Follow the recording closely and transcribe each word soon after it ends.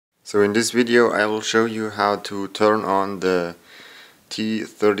So in this video I will show you how to turn on the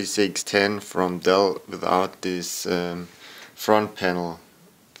T3610 from Dell without this front panel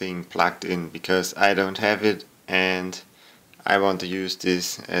thing plugged in, because I don't have it and I want to use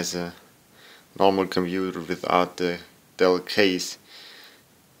this as a normal computer without the Dell case.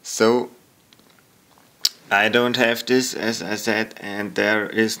 So I don't have this, as I said, and there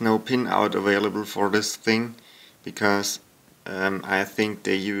is no pinout available for this thing, because I think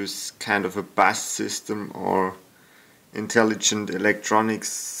they use kind of a bus system or intelligent electronics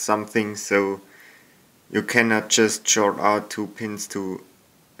something, so you cannot just short out two pins to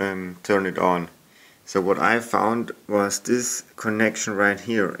turn it on. So what I found was this connection right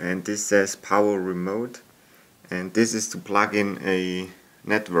here, and this says power remote, and this is to plug in a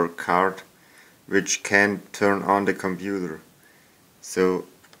network card which can turn on the computer. So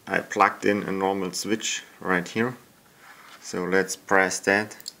I plugged in a normal switch right here, so let's press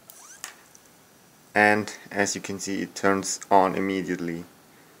that, and as you can see it turns on immediately.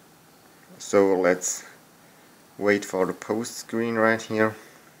 So let's wait for the post screen right here.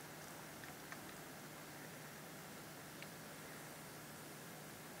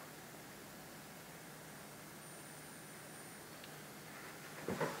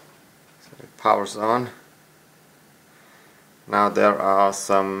 So it powers on. Now there are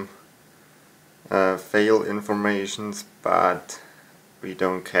some fail informations, but we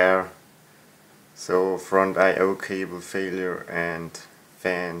don't care. So front I/O cable failure and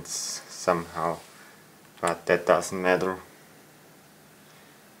fans somehow, but that doesn't matter.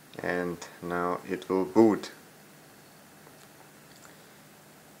 And now it will boot.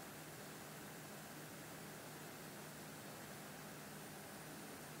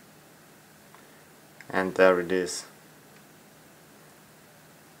 And there it is.